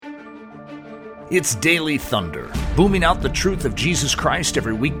It's Daily Thunder, booming out the truth of Jesus Christ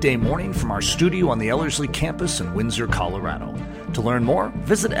every weekday morning from our studio on the Ellerslie campus in Windsor, Colorado. To learn more,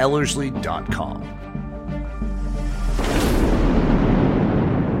 visit Ellerslie.com.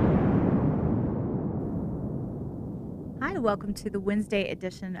 Hi, welcome to the Wednesday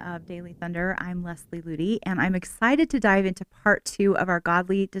edition of Daily Thunder. I'm Leslie Ludy, and I'm excited to dive into part 2 of our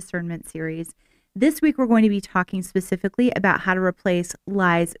Godly Discernment series. This week, we're going to be talking specifically about how to replace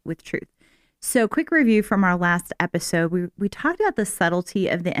lies with truth. So, quick review from our last episode. We talked about the subtlety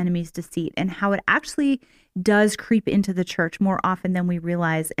of the enemy's deceit and how it actually does creep into the church more often than we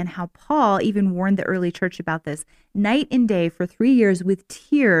realize, and how Paul even warned the early church about this night and day for 3 years with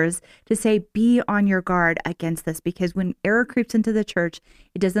tears to say, be on your guard against this, because when error creeps into the church,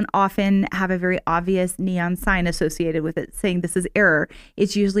 it doesn't often have a very obvious neon sign associated with it saying this is error.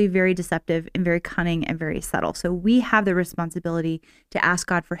 It's usually very deceptive and very cunning and very subtle. So we have the responsibility to ask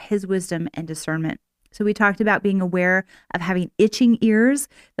God for his wisdom and discernment. So we talked about being aware of having itching ears.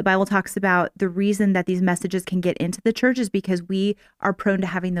 The Bible talks about the reason that these messages can get into the church is because we are prone to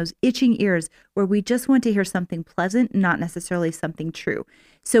having those itching ears where we just want to hear something pleasant, not necessarily something true.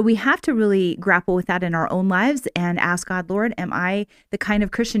 So we have to really grapple with that in our own lives and ask God, Lord, am I the kind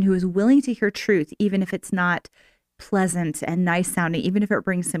of Christian who is willing to hear truth, even if it's not pleasant and nice sounding, even if it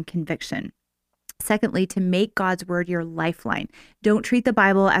brings some conviction? Secondly, to make God's word your lifeline. Don't treat the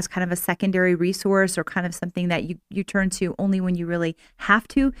Bible as kind of a secondary resource or kind of something that you turn to only when you really have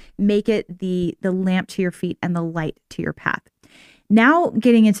to. Make it the lamp to your feet and the light to your path. Now,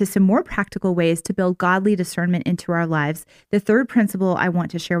 getting into some more practical ways to build godly discernment into our lives, the third principle I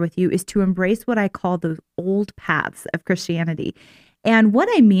want to share with you is to embrace what I call the old paths of Christianity. And what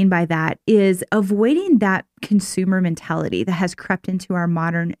I mean by that is avoiding that consumer mentality that has crept into our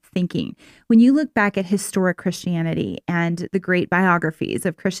modern thinking. When you look back at historic Christianity and the great biographies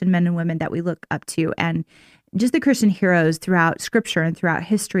of Christian men and women that we look up to, and just the Christian heroes throughout scripture and throughout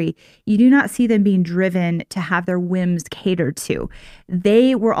history, you do not see them being driven to have their whims catered to.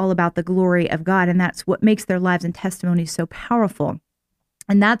 They were all about the glory of God, and that's what makes their lives and testimonies so powerful.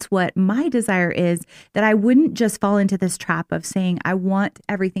 And that's what my desire is, that I wouldn't just fall into this trap of saying, I want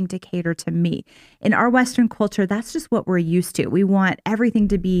everything to cater to me. In our Western culture, that's just what we're used to. We want everything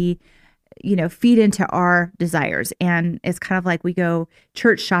to be, feed into our desires. And it's kind of like we go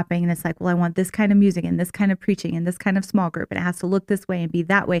church shopping and it's like, well, I want this kind of music and this kind of preaching and this kind of small group. And it has to look this way and be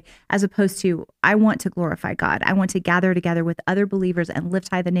that way, as opposed to, I want to glorify God. I want to gather together with other believers and lift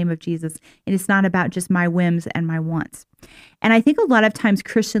high the name of Jesus. And it's not about just my whims and my wants. And I think a lot of times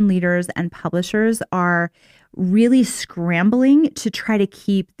Christian leaders and publishers are really scrambling to try to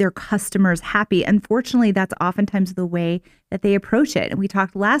keep their customers happy. Unfortunately, that's oftentimes the way that they approach it. And we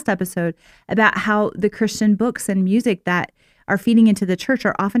talked last episode about how the Christian books and music that are feeding into the church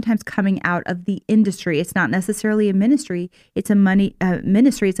are oftentimes coming out of the industry. It's not necessarily a ministry. It's a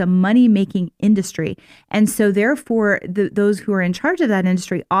ministry. It's a money-making industry. And so therefore, those who are in charge of that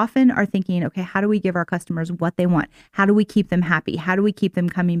industry often are thinking, okay, how do we give our customers what they want? How do we keep them happy? How do we keep them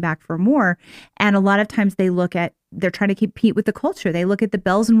coming back for more? And a lot of times they're trying to compete with the culture. They look at the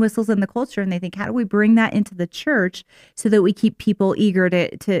bells and whistles in the culture and they think, how do we bring that into the church so that we keep people eager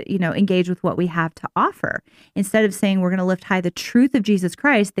to engage with what we have to offer? Instead of saying we're going to lift high the truth of Jesus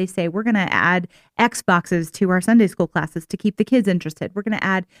Christ, they say we're going to add Xboxes to our Sunday school classes to keep the kids interested. We're going to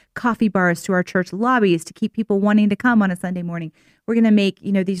add coffee bars to our church lobbies to keep people wanting to come on a Sunday morning. We're going to make,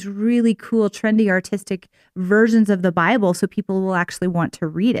 these really cool, trendy, artistic versions of the Bible so people will actually want to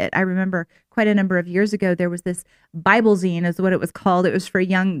read it. I remember quite a number of years ago, there was this Bible zine is what it was called. It was for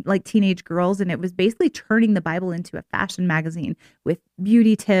young, teenage girls. And it was basically turning the Bible into a fashion magazine with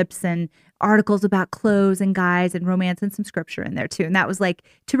beauty tips and articles about clothes and guys and romance and some scripture in there too. And that was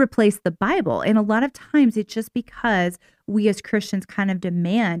to replace the Bible. And a lot of times it's just because we as Christians kind of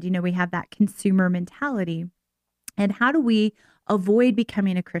demand, we have that consumer mentality. And how do we avoid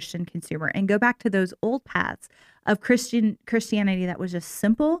becoming a Christian consumer and go back to those old paths of Christianity that was just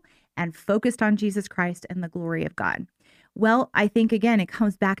simple and focused on Jesus Christ and the glory of God? Well, I think, again, it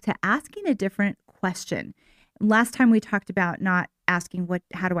comes back to asking a different question. Last time we talked about not asking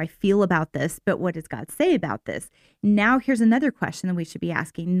how do I feel about this, but what does God say about this? Now here's another question that we should be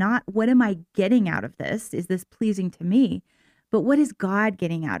asking, not what am I getting out of this? Is this pleasing to me? But what is God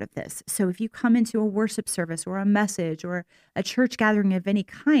getting out of this? So if you come into a worship service or a message or a church gathering of any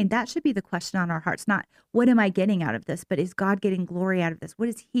kind, that should be the question on our hearts, not what am I getting out of this, but is God getting glory out of this? What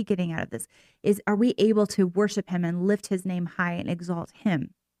is he getting out of this? Are we able to worship him and lift his name high and exalt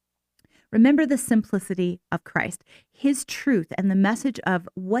him? Remember the simplicity of Christ. His truth and the message of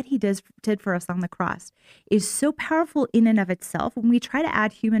what he did for us on the cross is so powerful in and of itself. When we try to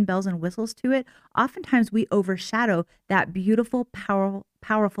add human bells and whistles to it, oftentimes we overshadow that beautiful,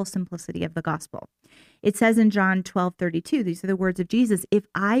 powerful simplicity of the gospel. It says in John 12:32, these are the words of Jesus, "If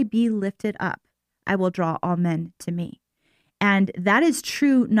I be lifted up, I will draw all men to me." And that is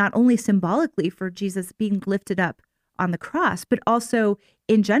true not only symbolically for Jesus being lifted up on the cross, but also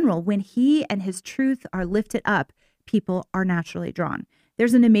in general. When he and his truth are lifted up, people are naturally drawn.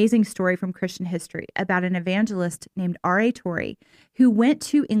 There's an amazing story from Christian history about an evangelist named R.A. Torrey who went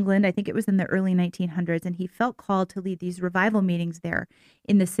to England, I think it was in the early 1900s, and he felt called to lead these revival meetings there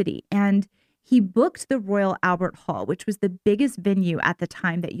in the city. And he booked the Royal Albert Hall, which was the biggest venue at the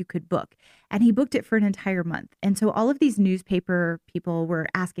time that you could book. And he booked it for an entire month. And so all of these newspaper people were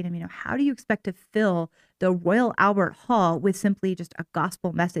asking him, how do you expect to fill the Royal Albert Hall with simply just a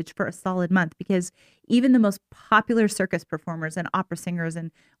gospel message for a solid month? Because even the most popular circus performers and opera singers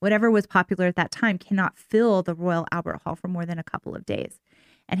and whatever was popular at that time cannot fill the Royal Albert Hall for more than a couple of days.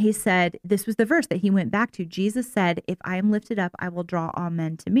 And he said, this was the verse that he went back to. Jesus said, "If I am lifted up, I will draw all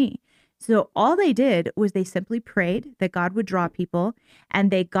men to me." So all they did was they simply prayed that God would draw people, and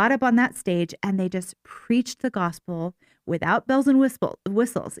they got up on that stage and they just preached the gospel without bells and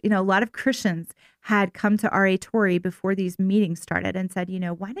whistles. A lot of Christians had come to R.A. Torrey before these meetings started and said,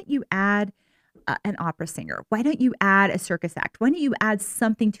 why don't you add an opera singer? Why don't you add a circus act? Why don't you add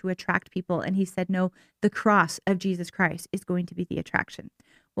something to attract people? And he said, no, the cross of Jesus Christ is going to be the attraction.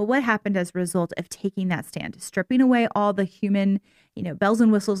 Well, what happened as a result of taking that stand, stripping away all the human, bells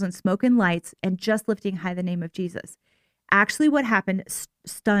and whistles and smoke and lights and just lifting high the name of Jesus? Actually, what happened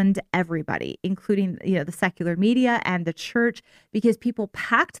stunned everybody, including, the secular media and the church, because people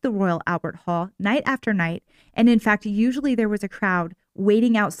packed the Royal Albert Hall night after night. And in fact, usually there was a crowd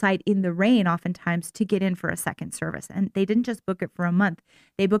waiting outside in the rain, oftentimes, to get in for a second service. And they didn't just book it for a month.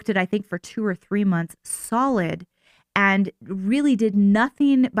 They booked it, I think, for 2 or 3 months solid, and really did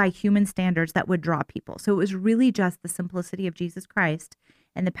nothing by human standards that would draw people. So it was really just the simplicity of Jesus Christ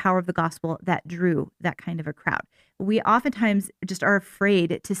and the power of the gospel that drew that kind of a crowd. We oftentimes just are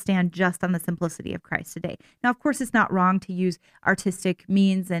afraid to stand just on the simplicity of Christ today. Now, of course, it's not wrong to use artistic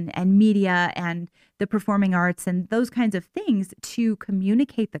means and media and the performing arts and those kinds of things to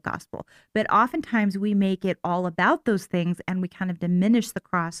communicate the gospel. But oftentimes we make it all about those things, and we kind of diminish the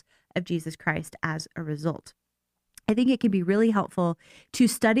cross of Jesus Christ as a result. I think it can be really helpful to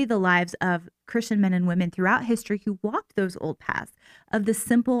study the lives of Christian men and women throughout history who walked those old paths of the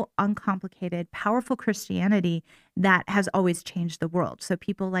simple, uncomplicated, powerful Christianity that has always changed the world. So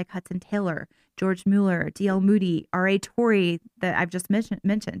people like Hudson Taylor, George Mueller, D.L. Moody, R.A. Torrey that I've just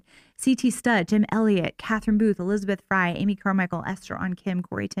mentioned, C.T. Studd, Jim Elliot, Catherine Booth, Elizabeth Fry, Amy Carmichael, Esther On Kim,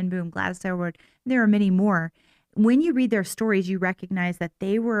 Corrie ten Boom, Gladys Aylward. There are many more. When you read their stories, you recognize that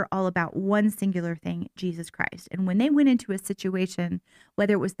they were all about one singular thing, Jesus Christ. And when they went into a situation,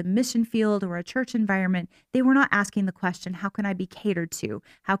 whether it was the mission field or a church environment, they were not asking the question, how can I be catered to?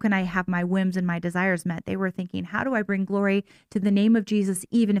 How can I have my whims and my desires met? They were thinking, how do I bring glory to the name of Jesus,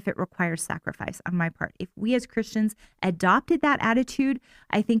 even if it requires sacrifice on my part? If we as Christians adopted that attitude,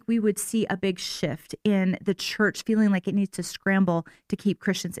 I think we would see a big shift in the church feeling like it needs to scramble to keep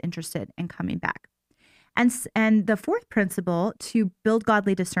Christians interested in coming back. And the fourth principle to build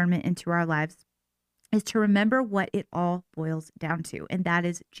godly discernment into our lives is to remember what it all boils down to, and that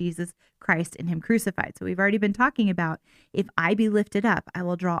is Jesus Christ and him crucified. So we've already been talking about, if I be lifted up, I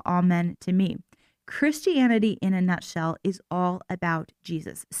will draw all men to me. Christianity in a nutshell is all about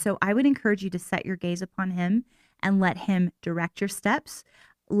Jesus. So I would encourage you to set your gaze upon him and let him direct your steps.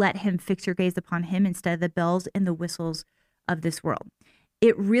 Let him fix your gaze upon him instead of the bells and the whistles of this world.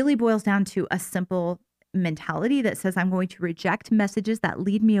 It really boils down to a simple mentality that says I'm going to reject messages that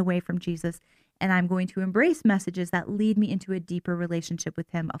lead me away from Jesus, and I'm going to embrace messages that lead me into a deeper relationship with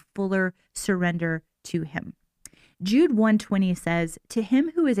him, a fuller surrender to him. Jude 1:20 says, "To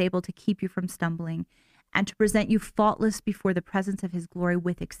him who is able to keep you from stumbling and to present you faultless before the presence of his glory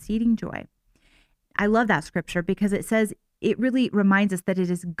with exceeding joy." I love that scripture because it really reminds us that it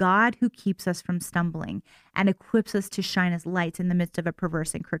is God who keeps us from stumbling and equips us to shine as lights in the midst of a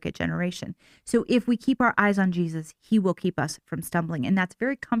perverse and crooked generation. So if we keep our eyes on Jesus, he will keep us from stumbling. And that's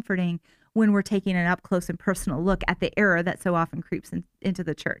very comforting when we're taking an up close and personal look at the error that so often creeps into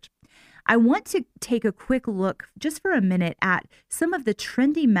the church. I want to take a quick look just for a minute at some of the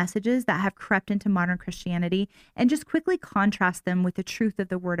trendy messages that have crept into modern Christianity and just quickly contrast them with the truth of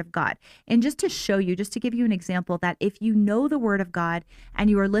the Word of God. And just to show you, just to give you an example that if you know the Word of God and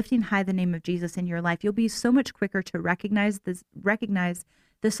you are lifting high the name of Jesus in your life, you'll be so much quicker to recognize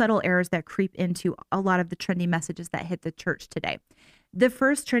the subtle errors that creep into a lot of the trendy messages that hit the church today. The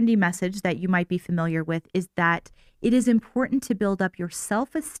first trendy message that you might be familiar with is that it is important to build up your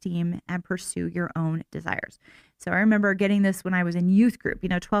self-esteem and pursue your own desires. So I remember getting this when I was in youth group,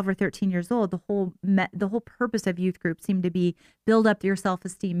 12 or 13 years old. The whole purpose of youth group seemed to be build up your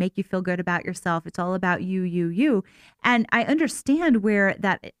self-esteem, make you feel good about yourself. It's all about you, you, you. And I understand where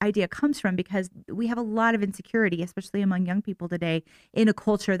that idea comes from because we have a lot of insecurity, especially among young people today, in a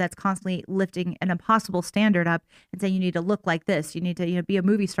culture that's constantly lifting an impossible standard up and saying you need to look like this, you need to be a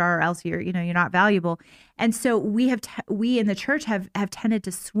movie star or else you're not valuable. And so we in the church have tended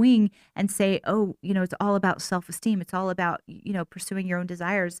to swing and say, oh, it's all about self-esteem. It's all about, pursuing your own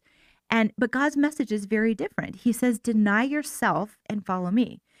desires. But God's message is very different. He says, deny yourself and follow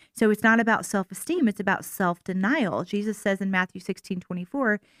me. So it's not about self-esteem. It's about self-denial. Jesus says in Matthew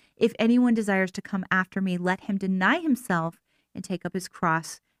 16:24, if anyone desires to come after me, let him deny himself and take up his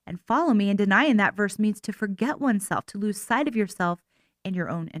cross and follow me. And deny in that verse means to forget oneself, to lose sight of yourself and your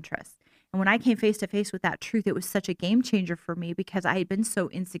own interests. And when I came face to face with that truth, it was such a game changer for me because I had been so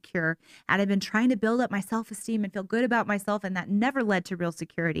insecure and I'd been trying to build up my self-esteem and feel good about myself, and that never led to real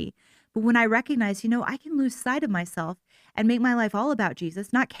security. But when I recognized, I can lose sight of myself and make my life all about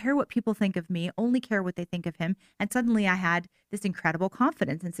Jesus, not care what people think of me, only care what they think of him. And suddenly I had this incredible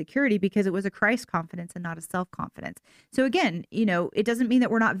confidence and security because it was a Christ confidence and not a self-confidence. So again, it doesn't mean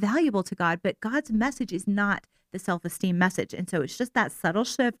that we're not valuable to God, but God's message is not the self-esteem message. And so it's just that subtle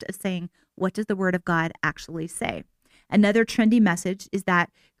shift of saying, what does the word of God actually say? Another trendy message is that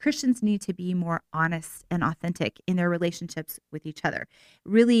Christians need to be more honest and authentic in their relationships with each other.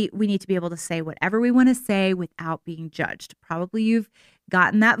 Really, we need to be able to say whatever we want to say without being judged. Probably you've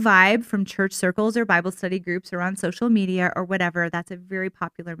gotten that vibe from church circles or Bible study groups or on social media or whatever. That's a very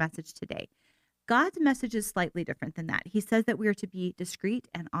popular message today. God's message is slightly different than that. He says that we are to be discreet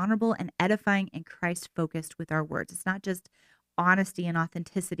and honorable and edifying and Christ-focused with our words. It's not just honesty and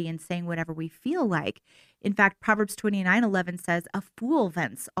authenticity and saying whatever we feel like. In fact, Proverbs 29:11 says, a fool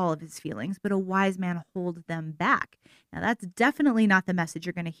vents all of his feelings, but a wise man holds them back. Now, that's definitely not the message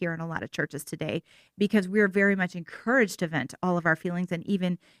you're going to hear in a lot of churches today, because we're very much encouraged to vent all of our feelings and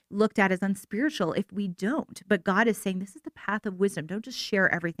even looked at as unspiritual if we don't. But God is saying this is the path of wisdom. Don't just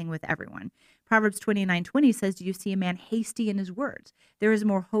share everything with everyone. Proverbs 29:20 says, do you see a man hasty in his words? There is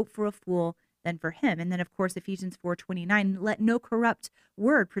more hope for a fool than for him. And then, of course, Ephesians 4:29, let no corrupt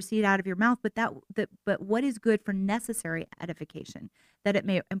word proceed out of your mouth, but what is good for necessary edification, that it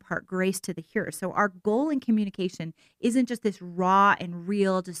may impart grace to the hearer. So our goal in communication isn't just this raw and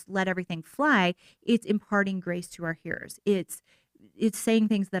real, just let everything fly. It's imparting grace to our hearers. It's saying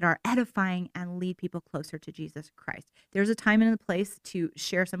things that are edifying and lead people closer to Jesus Christ. There's a time and a place to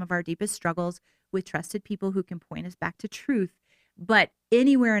share some of our deepest struggles with trusted people who can point us back to truth. But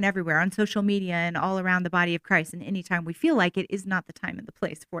anywhere and everywhere on social media and all around the body of Christ, and anytime we feel like it, is not the time and the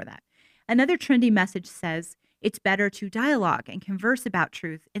place for that. Another trendy message says it's better to dialogue and converse about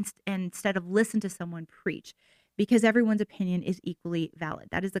truth instead of listen to someone preach, because everyone's opinion is equally valid.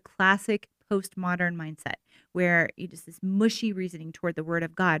 That is a classic postmodern mindset where you just this mushy reasoning toward the word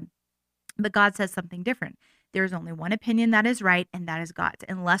of God. But God says something different. There is only one opinion that is right, and that is God's.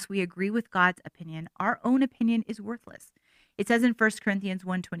 Unless we agree with God's opinion, our own opinion is worthless. It says in 1 Corinthians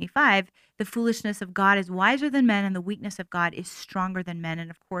 1:25, the foolishness of God is wiser than men, and the weakness of God is stronger than men. And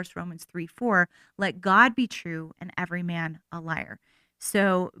of course, Romans 3:4, let God be true and every man a liar.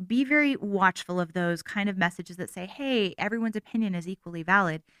 So be very watchful of those kind of messages that say, hey, everyone's opinion is equally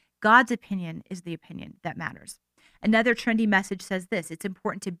valid. God's opinion is the opinion that matters. Another trendy message says this: it's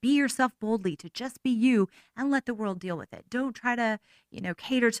important to be yourself boldly, to just be you and let the world deal with it. Don't try to,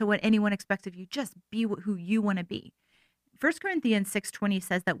 cater to what anyone expects of you. Just be who you want to be. 1 Corinthians 6:20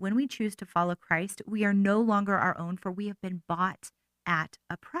 says that when we choose to follow Christ, we are no longer our own, for we have been bought at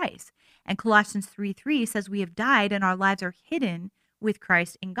a price. And Colossians 3:3 says we have died and our lives are hidden with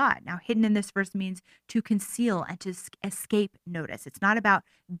Christ in God. Now, hidden in this verse means to conceal and to escape notice. It's not about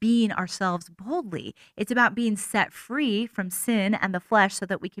being ourselves boldly. It's about being set free from sin and the flesh so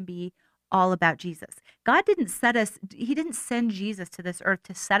that we can be all about Jesus. God he didn't send Jesus to this earth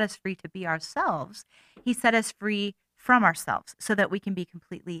to set us free to be ourselves. He set us free from ourselves so that we can be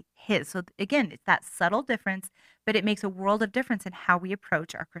completely his. So again, it's that subtle difference, but it makes a world of difference in how we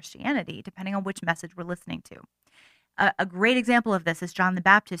approach our Christianity, depending on which message we're listening to. A great example of this is John the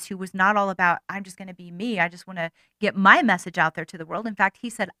Baptist, who was not all about, I'm just going to be me. I just want to get my message out there to the world. In fact, he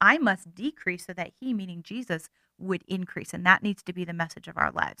said, I must decrease so that he, meaning Jesus, would increase. And that needs to be the message of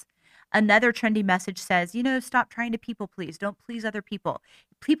our lives. Another trendy message says, stop trying to people please. Don't please other people.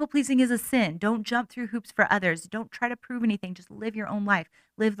 People pleasing is a sin. Don't jump through hoops for others. Don't try to prove anything. Just live your own life.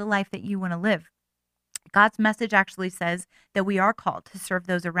 Live the life that you want to live. God's message actually says that we are called to serve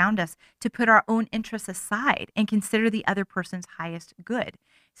those around us, to put our own interests aside and consider the other person's highest good. It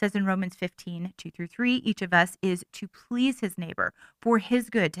says in Romans 15:2-3, each of us is to please his neighbor for his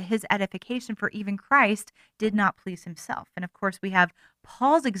good, to his edification, for even Christ did not please himself. And of course, we have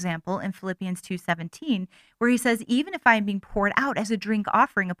Paul's example in Philippians 2:17, where he says, even if I am being poured out as a drink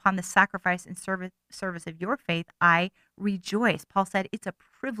offering upon the sacrifice and service of your faith, I rejoice. Paul said it's a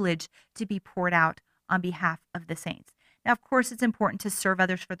privilege to be poured out on behalf of the saints. Now, of course, it's important to serve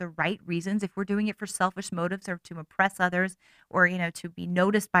others for the right reasons. If we're doing it for selfish motives or to impress others or, to be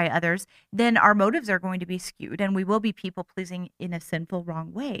noticed by others, then our motives are going to be skewed and we will be people pleasing in a sinful,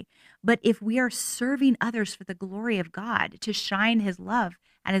 wrong way. But if we are serving others for the glory of God, to shine his love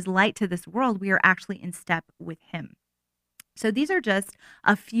and his light to this world, we are actually in step with him. So these are just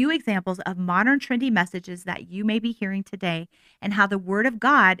a few examples of modern trendy messages that you may be hearing today and how the Word of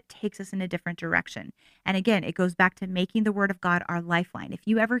God takes us in a different direction. And again, it goes back to making the Word of God our lifeline. If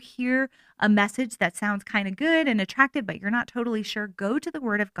you ever hear a message that sounds kind of good and attractive, but you're not totally sure, go to the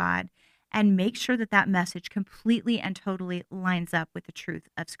Word of God and make sure that that message completely and totally lines up with the truth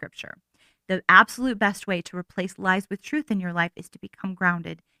of Scripture. The absolute best way to replace lies with truth in your life is to become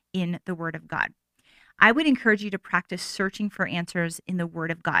grounded in the Word of God. I would encourage you to practice searching for answers in the Word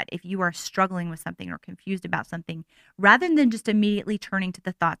of God if you are struggling with something or confused about something, rather than just immediately turning to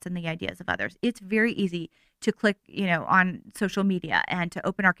the thoughts and the ideas of others. It's very easy to click, on social media and to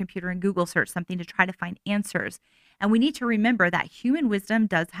open our computer and Google search something to try to find answers. And we need to remember that human wisdom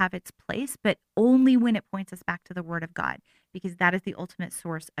does have its place, but only when it points us back to the Word of God, because that is the ultimate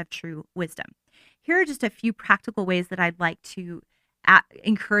source of true wisdom. Here are just a few practical ways that I'd like to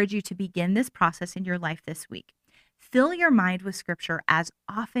encourage you to begin this process in your life this week. Fill your mind with Scripture as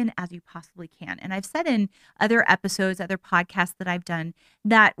often as you possibly can. And I've said in other episodes, other podcasts that I've done,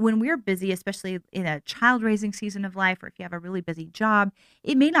 that when we're busy, especially in a child raising season of life, or if you have a really busy job,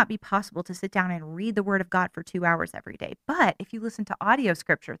 it may not be possible to sit down and read the Word of God for 2 hours every day. But if you listen to audio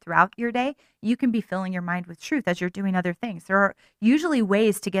Scripture throughout your day, you can be filling your mind with truth as you're doing other things. There are usually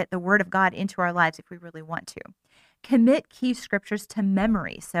ways to get the Word of God into our lives if we really want to. Commit key scriptures to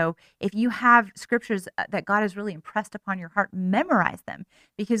memory. So if you have scriptures that God has really impressed upon your heart, memorize them,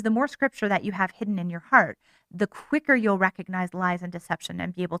 because the more scripture that you have hidden in your heart, the quicker you'll recognize lies and deception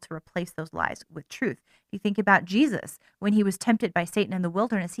and be able to replace those lies with truth. If you think about Jesus, when he was tempted by Satan in the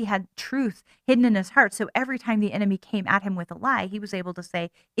wilderness, he had truth hidden in his heart. So every time the enemy came at him with a lie, he was able to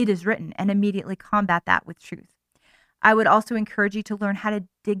say, "It is written," and immediately combat that with truth. I would also encourage you to learn how to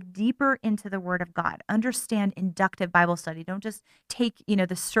dig deeper into the Word of God. Understand inductive Bible study. Don't just take,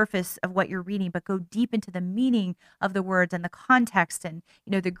 the surface of what you're reading, but go deep into the meaning of the words and the context and,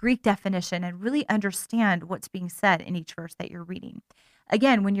 the Greek definition, and really understand what's being said in each verse that you're reading.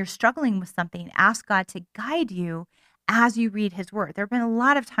 Again, when you're struggling with something, ask God to guide you as you read his word. There have been a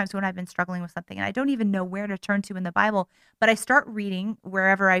lot of times when I've been struggling with something and I don't even know where to turn to in the Bible, but I start reading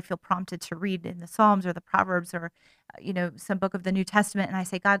wherever I feel prompted to read, in the Psalms or the Proverbs or, some book of the New Testament. And I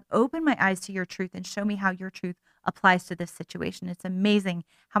say, God, open my eyes to your truth and show me how your truth applies to this situation. It's amazing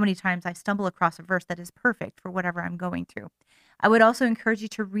how many times I stumble across a verse that is perfect for whatever I'm going through. I would also encourage you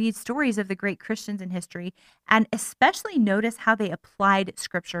to read stories of the great Christians in history and especially notice how they applied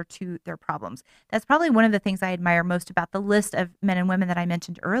scripture to their problems. That's probably one of the things I admire most about the list of men and women that I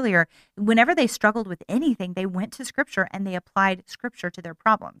mentioned earlier. Whenever they struggled with anything, they went to scripture and they applied scripture to their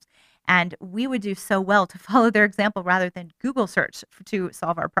problems. And we would do so well to follow their example rather than Google search to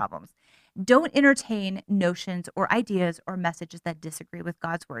solve our problems. Don't entertain notions or ideas or messages that disagree with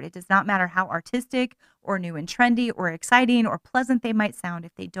God's word. It does not matter how artistic or new and trendy or exciting or pleasant they might sound.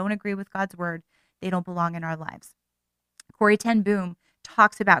 If they don't agree with God's word, they don't belong in our lives. Corrie ten Boom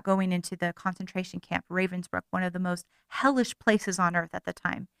talks about going into the concentration camp, Ravensbrück, one of the most hellish places on earth at the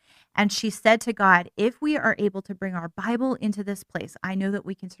time. And she said to God, if we are able to bring our Bible into this place, I know that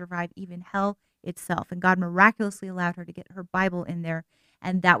we can survive even hell itself. And God miraculously allowed her to get her Bible in there.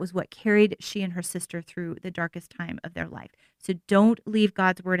 And that was what carried she and her sister through the darkest time of their life. So don't leave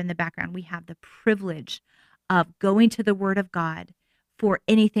God's word in the background. We have the privilege of going to the word of God for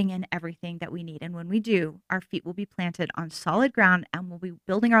anything and everything that we need. And when we do, our feet will be planted on solid ground and we'll be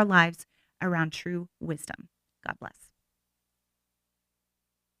building our lives around true wisdom. God bless.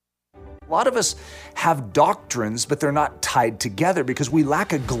 A lot of us have doctrines, but they're not tied together because we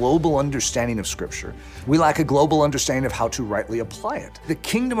lack a global understanding of Scripture. We lack a global understanding of how to rightly apply it. The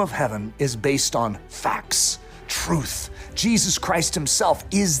kingdom of heaven is based on facts. truth. Jesus Christ himself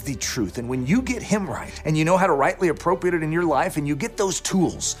is the truth. And when you get him right, and you know how to rightly appropriate it in your life, and you get those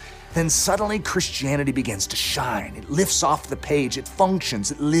tools, then suddenly Christianity begins to shine. It lifts off the page, it functions,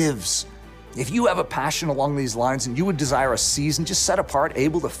 it lives. If you have a passion along these lines and you would desire a season just set apart,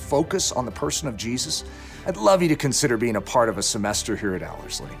 able to focus on the person of Jesus, I'd love you to consider being a part of a semester here at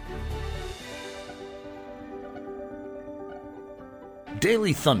Ellerslie.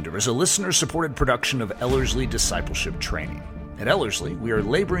 Daily Thunder is a listener-supported production of Ellerslie Discipleship Training. At Ellerslie, we are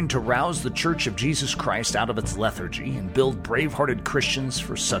laboring to rouse the Church of Jesus Christ out of its lethargy and build brave-hearted Christians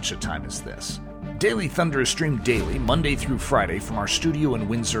for such a time as this. Daily Thunder is streamed daily, Monday through Friday, from our studio in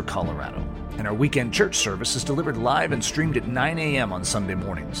Windsor, Colorado. And our weekend church service is delivered live and streamed at 9 a.m. on Sunday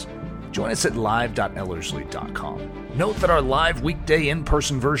mornings. Join us at live.ellerslie.com. Note that our live weekday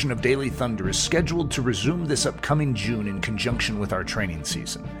in-person version of Daily Thunder is scheduled to resume this upcoming June in conjunction with our training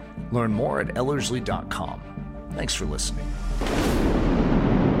season. Learn more at ellerslie.com. Thanks for listening.